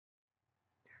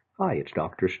Hi, it's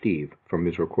Dr. Steve from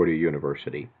Misericordia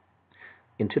University.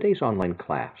 In today's online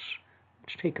class,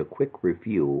 let's take a quick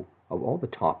review of all the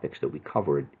topics that we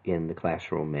covered in the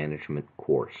classroom management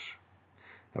course.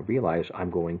 Now realize I'm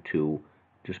going to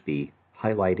just be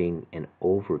highlighting and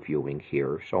overviewing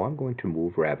here, so I'm going to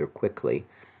move rather quickly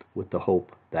with the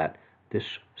hope that this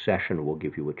session will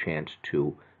give you a chance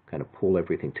to kind of pull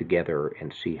everything together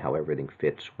and see how everything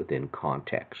fits within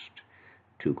context.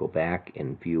 To go back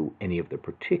and view any of the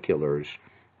particulars,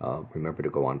 remember to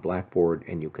go on Blackboard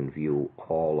and you can view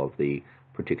all of the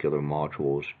particular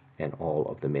modules and all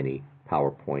of the many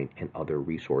PowerPoint and other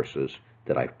resources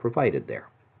that I've provided there.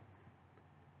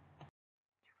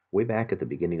 Way back at the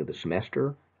beginning of the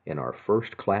semester, in our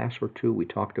first class or two, we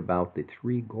talked about the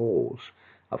three goals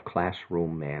of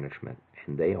classroom management,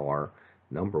 and they are,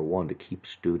 number one, to keep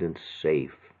students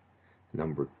safe.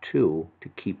 Number two, to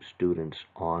keep students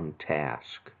on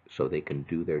task so they can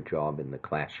do their job in the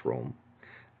classroom.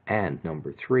 And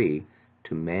number three,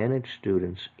 to manage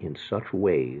students in such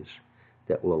ways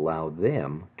that will allow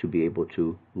them to be able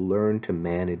to learn to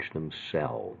manage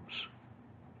themselves.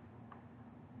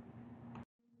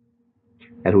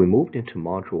 As we moved into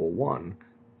Module 1,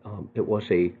 it was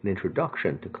an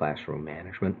introduction to classroom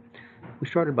management. We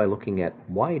started by looking at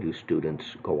why do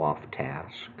students go off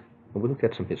task, and we looked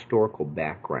at some historical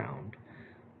background,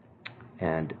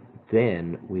 and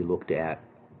then we looked at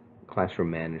classroom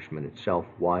management itself.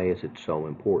 Why is it so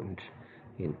important,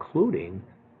 including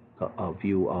a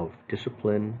view of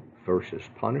discipline versus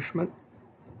punishment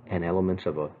and elements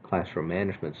of a classroom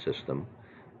management system,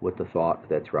 with the thought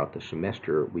that throughout the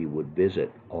semester we would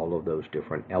visit all of those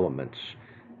different elements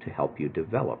to help you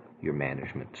develop your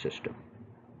management system.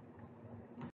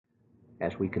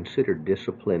 As we considered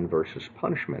discipline versus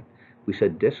punishment, we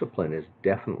said discipline is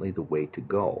definitely the way to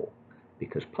go,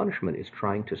 because punishment is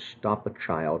trying to stop a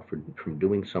child from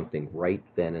doing something right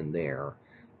then and there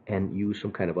and use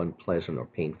some kind of unpleasant or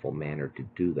painful manner to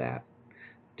do that.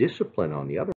 Discipline, on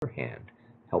the other hand,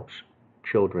 helps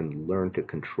children learn to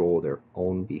control their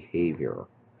own behavior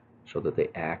so that they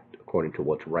act according to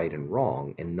what's right and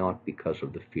wrong and not because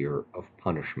of the fear of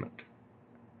punishment.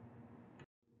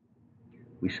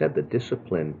 We said that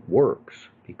discipline works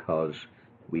because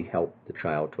we help the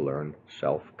child to learn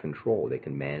self-control. They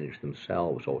can manage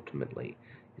themselves ultimately.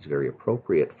 It's very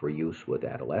appropriate for use with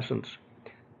adolescents,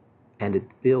 and it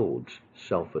builds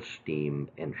self-esteem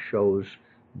and shows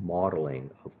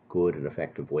modeling of good and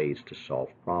effective ways to solve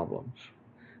problems,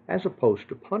 as opposed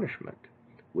to punishment,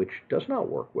 which does not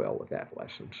work well with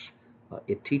adolescents.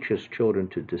 It teaches children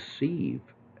to deceive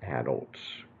adults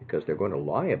because they're going to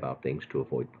lie about things to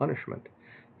avoid punishment,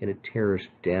 and it tears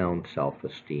down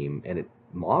self-esteem, and it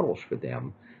models for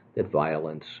them that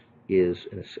violence is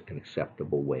an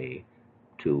acceptable way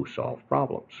to solve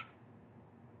problems.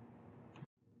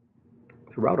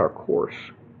 Throughout our course,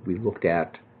 we looked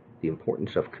at the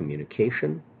importance of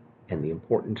communication and the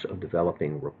importance of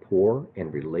developing rapport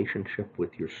and relationship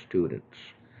with your students.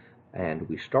 And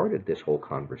we started this whole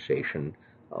conversation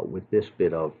with this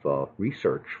bit of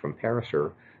research from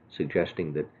Pariser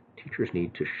suggesting that teachers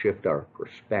need to shift our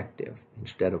perspective.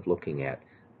 Instead of looking at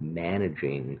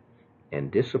managing and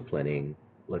disciplining,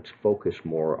 let's focus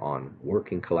more on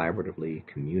working collaboratively,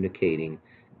 communicating,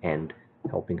 and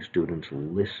helping students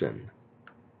listen.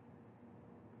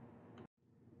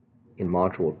 In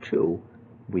Module 2,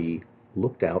 we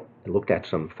looked at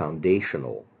some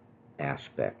foundational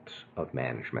aspects of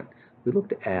management. We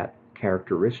looked at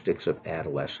characteristics of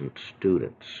adolescent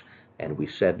students, and we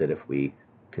said that if we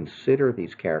consider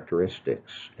these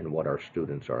characteristics and what our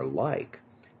students are like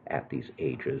at these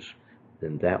ages,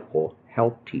 then that will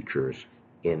help teachers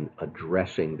in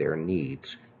addressing their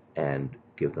needs and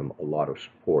give them a lot of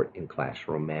support in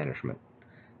classroom management.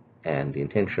 And the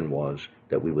intention was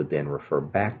that we would then refer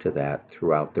back to that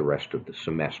throughout the rest of the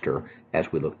semester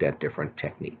as we looked at different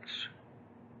techniques.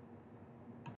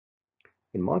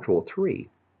 In Module 3,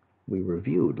 we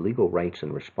reviewed legal rights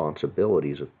and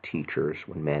responsibilities of teachers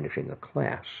when managing a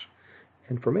class.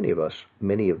 And for many of us,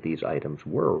 many of these items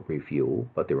were review,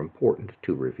 but they're important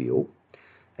to review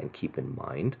and keep in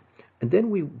mind. And then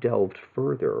we delved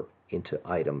further into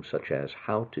items such as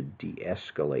how to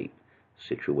de-escalate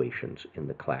situations in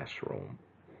the classroom.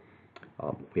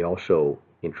 We also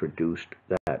introduced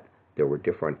that there were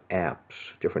different apps,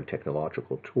 different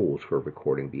technological tools for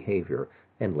recording behavior,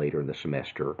 and later in the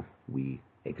semester we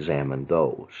examined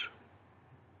those.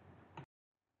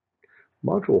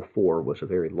 Module 4 was a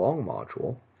very long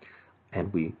module,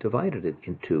 and we divided it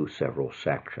into several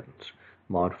sections.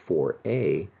 Mod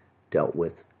 4A dealt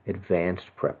with advanced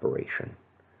preparation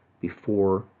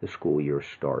before the school year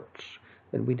starts,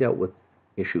 and we dealt with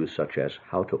issues such as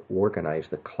how to organize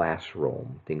the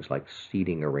classroom, things like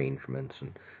seating arrangements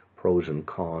and pros and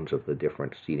cons of the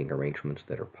different seating arrangements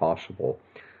that are possible.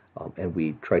 And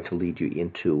we try to lead you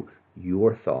into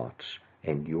your thoughts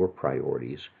and your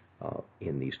priorities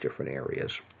in these different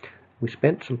areas. We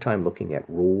spent some time looking at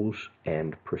rules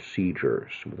and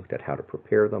procedures. We looked at how to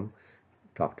prepare them,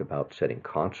 talked about setting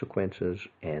consequences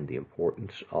and the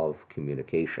importance of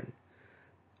communication.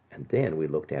 And then we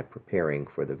looked at preparing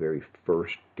for the very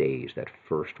first days, that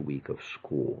first week of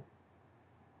school.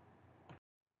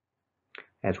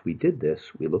 As we did this,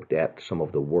 we looked at some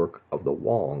of the work of the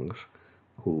Wongs,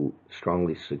 who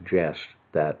strongly suggest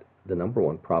that the number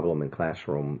one problem in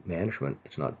classroom management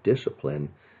is not discipline,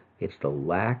 it's the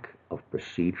lack of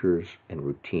procedures and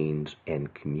routines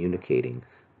and communicating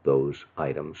those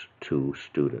items to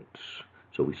students.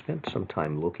 So we spent some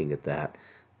time looking at that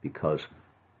because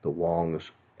the Wongs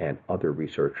and other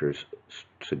researchers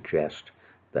suggest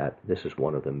that this is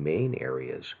one of the main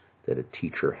areas that a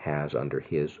teacher has under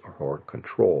his or her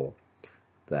control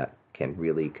that can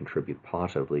really contribute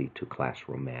positively to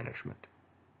classroom management.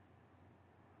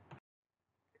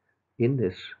 In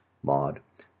this mod,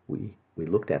 we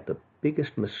looked at the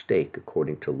biggest mistake,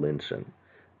 according to Linson,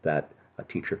 that a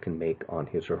teacher can make on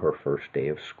his or her first day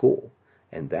of school,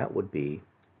 and that would be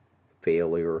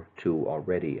failure to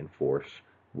already enforce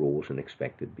rules and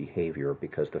expected behavior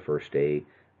because the first day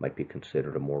might be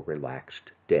considered a more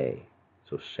relaxed day.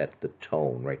 So set the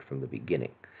tone right from the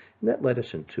beginning. And that led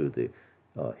us into the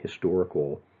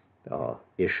historical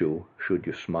issue, should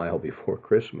you smile before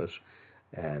Christmas?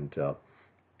 And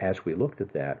as we looked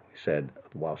at that, we said,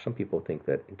 while some people think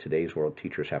that in today's world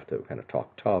teachers have to kind of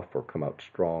talk tough or come out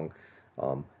strong,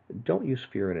 don't use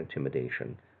fear and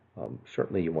intimidation.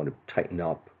 Certainly you want to tighten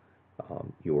up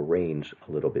your reins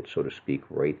a little bit, so to speak,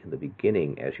 right in the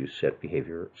beginning as you set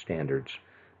behavior standards,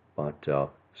 but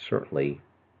certainly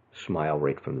smile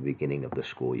right from the beginning of the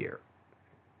school year.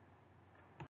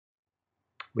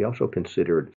 We also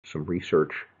considered some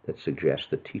research that suggests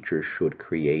that teachers should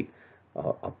create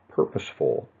a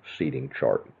purposeful seating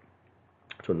chart.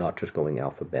 So not just going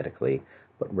alphabetically,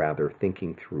 but rather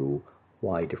thinking through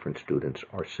why different students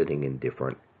are sitting in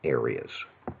different areas.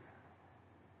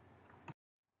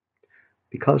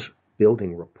 Because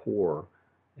building rapport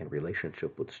and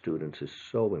relationship with students is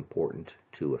so important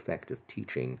to effective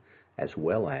teaching as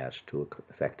well as to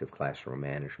effective classroom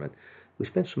management, we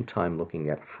spent some time looking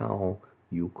at how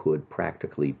you could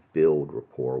practically build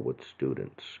rapport with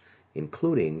students,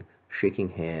 including shaking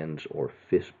hands or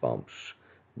fist bumps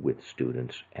with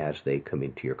students as they come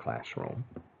into your classroom.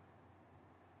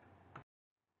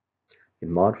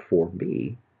 In Mod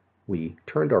 4B, we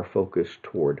turned our focus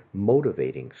toward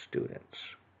motivating students,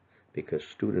 because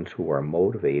students who are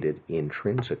motivated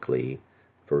intrinsically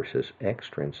versus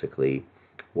extrinsically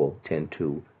will tend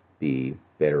to be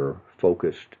better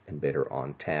focused and better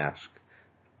on task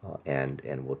and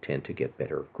will tend to get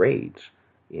better grades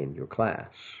in your class.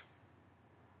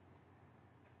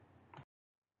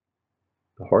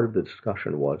 The heart of the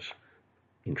discussion was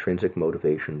intrinsic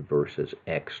motivation versus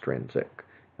extrinsic,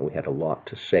 and we had a lot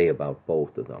to say about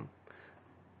both of them.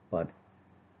 But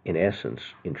in essence,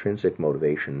 intrinsic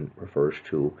motivation refers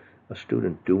to a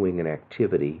student doing an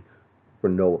activity for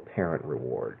no apparent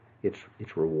reward. It's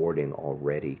rewarding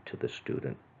already to the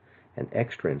student. And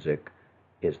extrinsic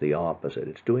is the opposite.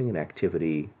 It's doing an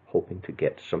activity hoping to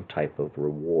get some type of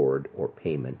reward or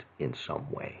payment in some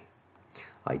way.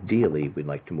 Ideally, we'd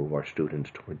like to move our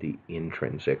students toward the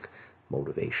intrinsic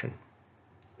motivation.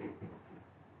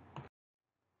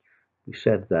 We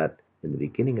said that in the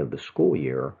beginning of the school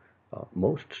year,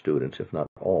 most students, if not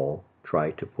all,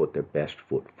 try to put their best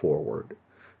foot forward.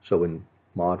 So in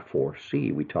Mod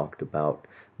 4C, we talked about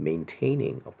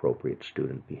maintaining appropriate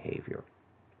student behavior.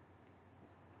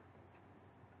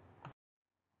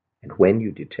 And when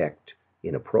you detect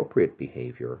inappropriate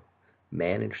behavior,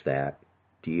 manage that,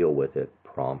 deal with it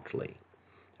promptly.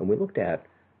 And we looked at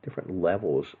different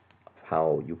levels of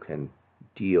how you can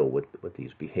deal with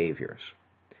these behaviors.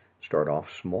 Start off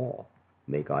small,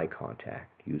 make eye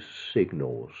contact, use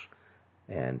signals,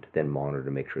 and then monitor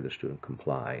to make sure the student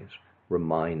complies.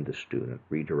 Remind the student,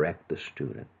 redirect the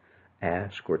student,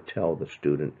 ask or tell the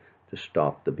student to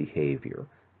stop the behavior.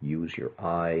 Use your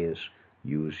eyes,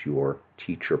 use your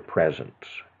teacher presence.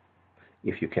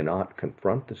 If you cannot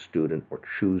confront the student or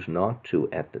choose not to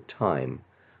at the time,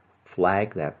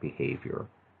 flag that behavior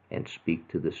and speak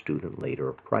to the student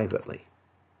later privately.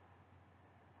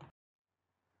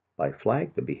 By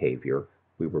flag the behavior,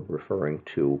 we were referring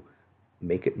to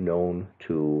make it known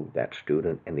to that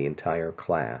student and the entire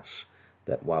class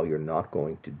that while you're not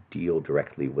going to deal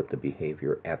directly with the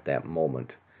behavior at that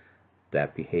moment,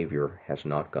 that behavior has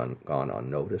not gone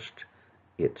unnoticed.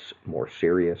 It's more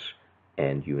serious,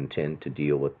 and you intend to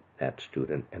deal with that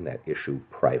student and that issue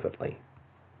privately.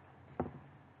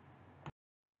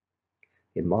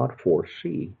 In Mod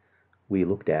 4C, we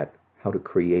looked at how to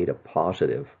create a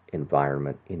positive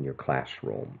environment in your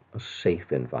classroom, a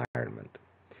safe environment.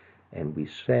 And we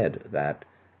said that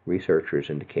researchers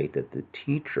indicate that the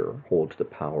teacher holds the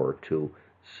power to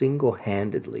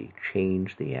single-handedly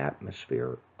change the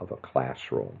atmosphere of a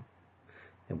classroom.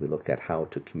 And we looked at how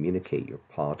to communicate your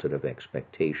positive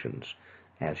expectations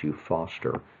as you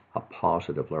foster a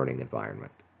positive learning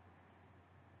environment.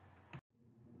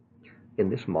 In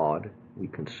this mod, we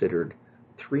considered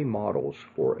 3 models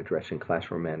for addressing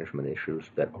classroom management issues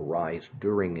that arise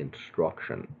during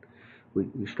instruction.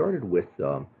 We started with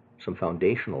some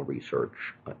foundational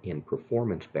research in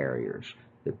performance barriers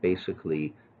that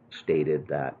basically stated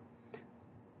that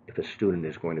if a student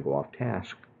is going to go off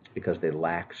task, it's because they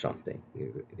lack something,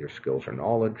 either skills or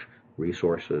knowledge,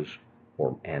 resources,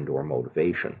 or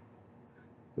motivation.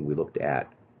 And we looked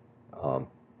at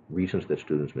reasons that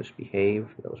students misbehave.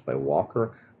 That was by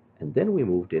Walker. And then we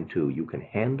moved into You Can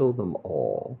Handle Them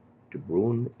All, De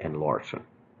Bruin and Larson.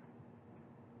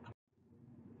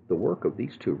 The work of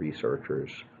these 2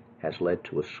 researchers has led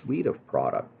to a suite of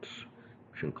products,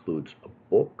 which includes a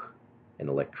book, an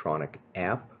electronic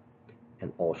app,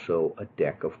 and also a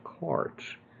deck of cards.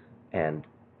 And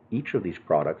each of these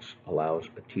products allows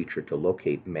a teacher to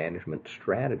locate management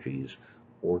strategies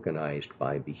organized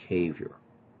by behavior.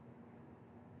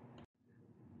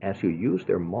 As you use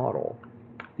their model,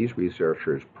 these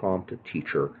researchers prompt a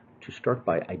teacher to start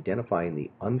by identifying the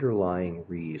underlying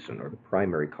reason or the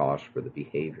primary cause for the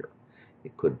behavior.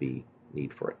 It could be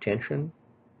need for attention,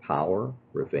 power,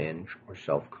 revenge, or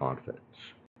self-confidence.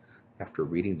 After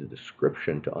reading the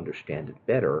description to understand it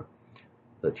better,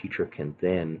 the teacher can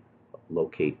then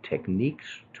locate techniques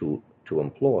to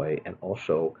employ and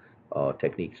also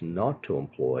techniques not to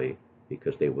employ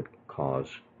because they would cause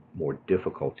more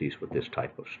difficulties with this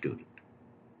type of student.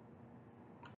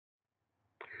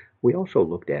 We also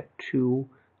looked at 2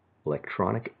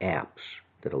 electronic apps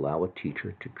that allow a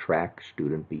teacher to track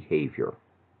student behavior.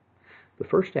 The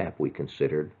first app we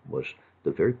considered was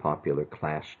the very popular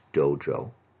Class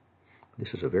Dojo.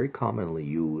 This is a very commonly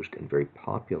used and very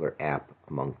popular app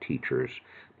among teachers,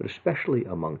 but especially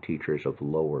among teachers of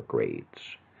lower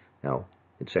grades. Now,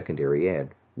 in secondary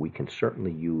ed, we can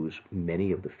certainly use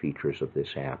many of the features of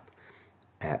this app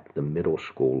at the middle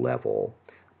school level,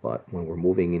 but when we're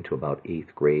moving into about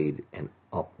 8th grade and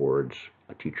upwards,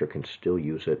 a teacher can still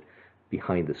use it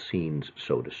behind the scenes,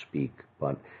 so to speak,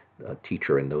 but a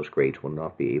teacher in those grades will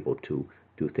not be able to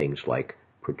do things like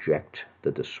project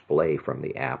the display from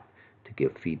the app to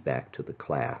give feedback to the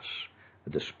class, a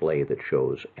display that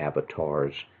shows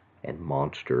avatars and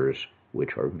monsters,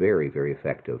 which are very, very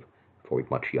effective for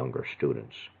much younger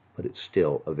students, but it's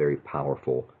still a very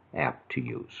powerful app to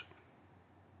use.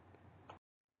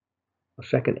 A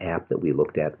second app that we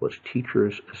looked at was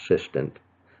Teacher's Assistant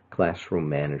Classroom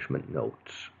Management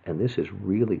Notes, and this is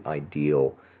really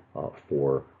ideal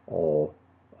for all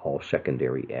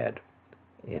secondary ed.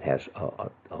 It has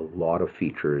a lot of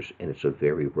features, and it's a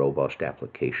very robust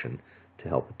application to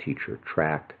help a teacher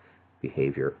track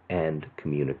behavior and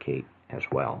communicate as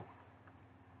well.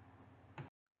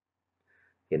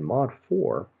 In Mod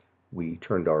 4, we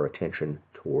turned our attention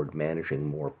toward managing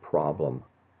more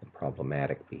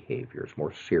problematic behaviors,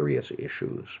 more serious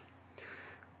issues.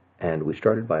 And we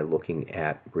started by looking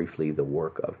at briefly the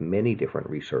work of many different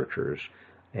researchers,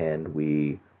 and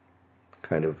we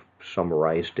kind of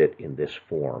summarized it in this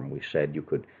form. We said you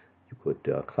could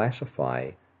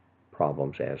classify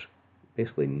problems as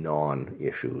basically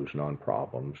non-issues,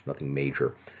 non-problems, nothing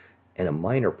major, and a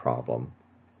minor problem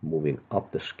moving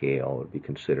up the scale would be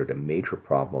considered a major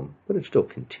problem, but it's still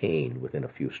contained within a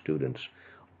few students,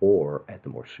 or at the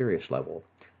more serious level,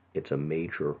 it's a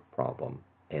major problem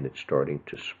and it's starting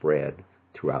to spread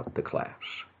throughout the class.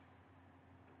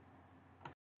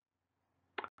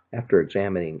 After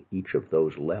examining each of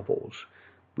those levels,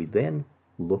 we then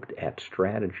looked at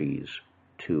strategies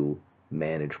to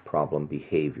manage problem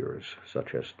behaviors,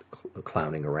 such as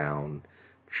clowning around,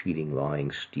 cheating,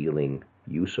 lying, stealing,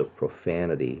 use of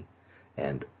profanity,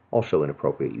 and also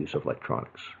inappropriate use of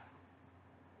electronics.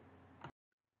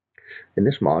 In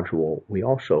this module, we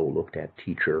also looked at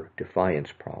teacher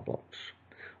defiance problems.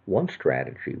 One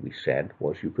strategy, we said,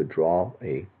 was you could draw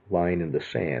a line in the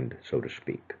sand, so to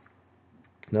speak.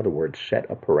 In other words, set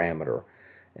a parameter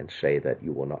and say that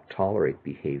you will not tolerate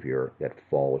behavior that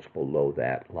falls below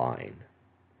that line.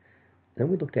 Then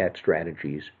we looked at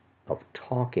strategies of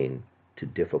talking to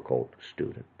difficult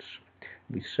students.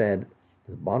 We said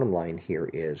the bottom line here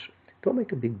is don't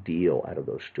make a big deal out of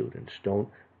those students.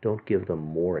 Don't give them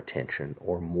more attention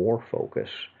or more focus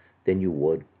than you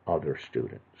would other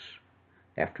students.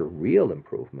 After real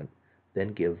improvement,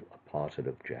 then give a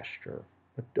positive gesture.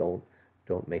 But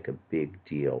don't make a big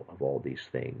deal of all these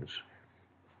things,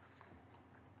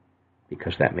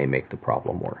 because that may make the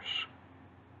problem worse.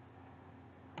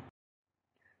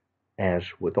 As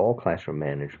with all classroom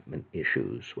management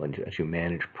issues, as you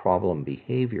manage problem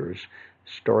behaviors,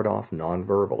 start off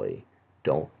non-verbally.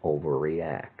 Don't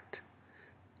overreact.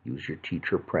 Use your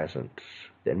teacher presence,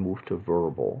 then move to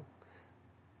verbal,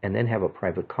 and then have a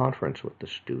private conference with the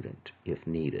student if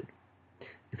needed.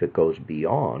 If it goes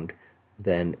beyond,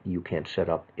 then you can set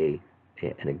up an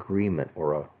agreement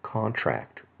or a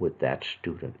contract with that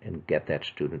student and get that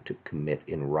student to commit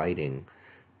in writing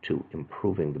to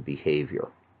improving the behavior.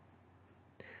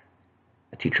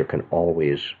 A teacher can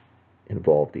always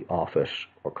involve the office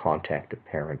or contact a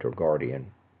parent or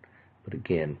guardian. But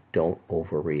again, don't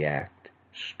overreact.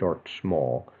 Start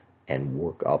small and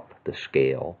work up the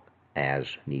scale as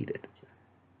needed.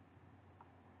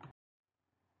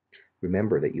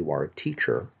 Remember that you are a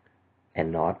teacher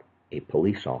and not a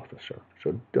police officer,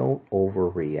 so don't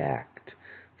overreact.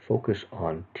 Focus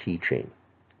on teaching.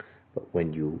 But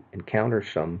when you encounter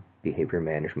some behavior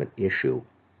management issue,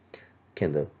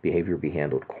 can the behavior be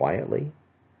handled quietly?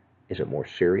 Is it more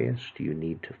serious? Do you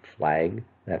need to flag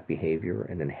that behavior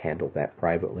and then handle that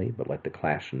privately, but let the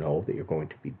class know that you're going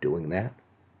to be doing that?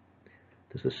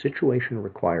 Does the situation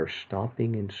require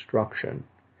stopping instruction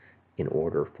in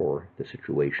order for the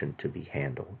situation to be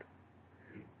handled?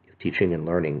 If teaching and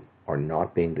learning are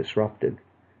not being disrupted,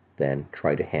 then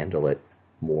try to handle it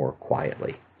more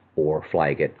quietly, or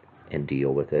flag it and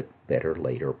deal with it better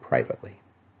later privately.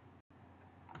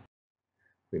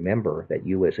 Remember that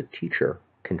you as a teacher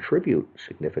contribute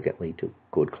significantly to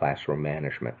good classroom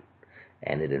management,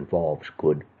 and it involves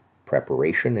good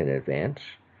preparation in advance,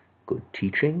 good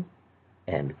teaching,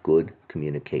 and good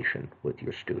communication with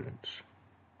your students.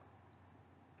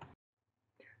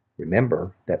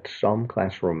 Remember that some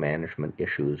classroom management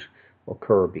issues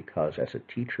occur because as a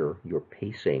teacher, your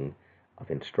pacing of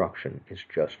instruction is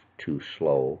just too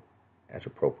slow as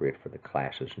appropriate for the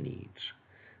class's needs.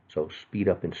 So speed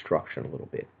up instruction a little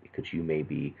bit, because you may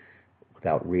be,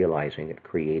 without realizing it,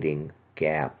 creating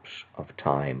gaps of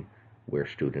time where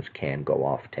students can go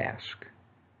off task.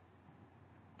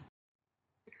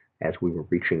 As we were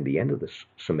reaching the end of this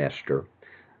semester,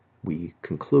 we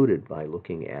concluded by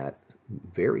looking at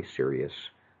very serious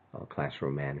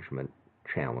classroom management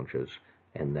challenges,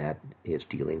 and that is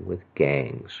dealing with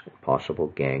gangs, possible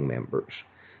gang members.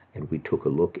 And we took a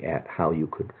look at how you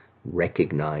could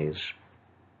recognize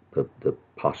the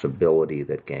possibility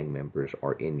that gang members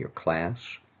are in your class.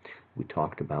 We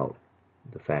talked about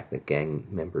the fact that gang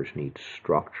members need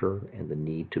structure and the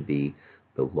need to be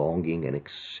belonging and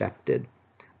accepted.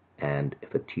 And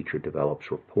if a teacher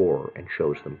develops rapport and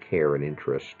shows them care and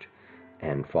interest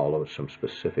and follows some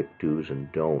specific do's and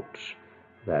don'ts,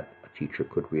 that a teacher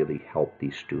could really help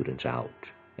these students out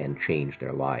and change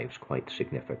their lives quite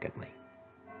significantly.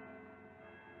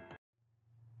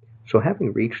 So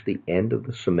having reached the end of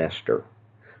the semester,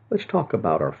 let's talk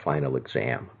about our final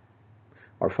exam.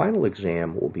 Our final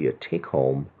exam will be a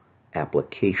take-home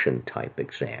application type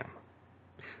exam.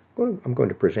 I'm going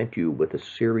to present you with a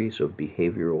series of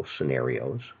behavioral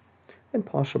scenarios and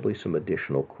possibly some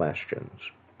additional questions.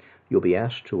 You'll be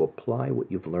asked to apply what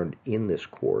you've learned in this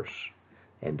course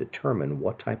and determine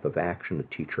what type of action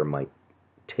a teacher might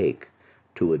take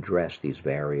to address these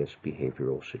various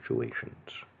behavioral situations.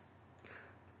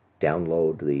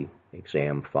 Download the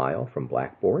exam file from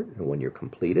Blackboard, and when you're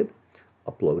completed,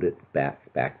 upload it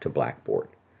back to Blackboard.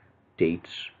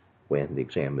 Dates when the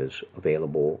exam is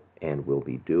available and will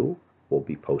be due will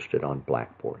be posted on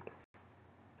Blackboard.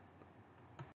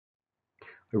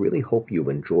 I really hope you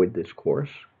enjoyed this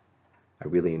course. I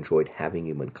really enjoyed having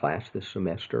you in class this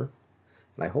semester,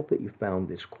 and I hope that you found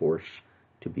this course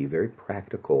to be very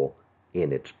practical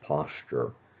in its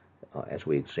posture as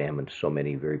we examined so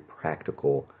many very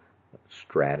practical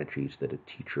strategies that a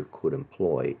teacher could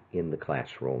employ in the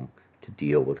classroom to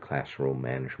deal with classroom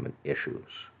management issues.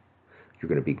 You're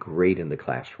going to be great in the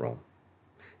classroom.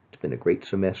 It's been a great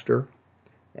semester,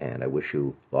 and I wish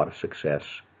you a lot of success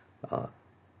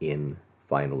in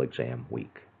final exam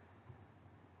week.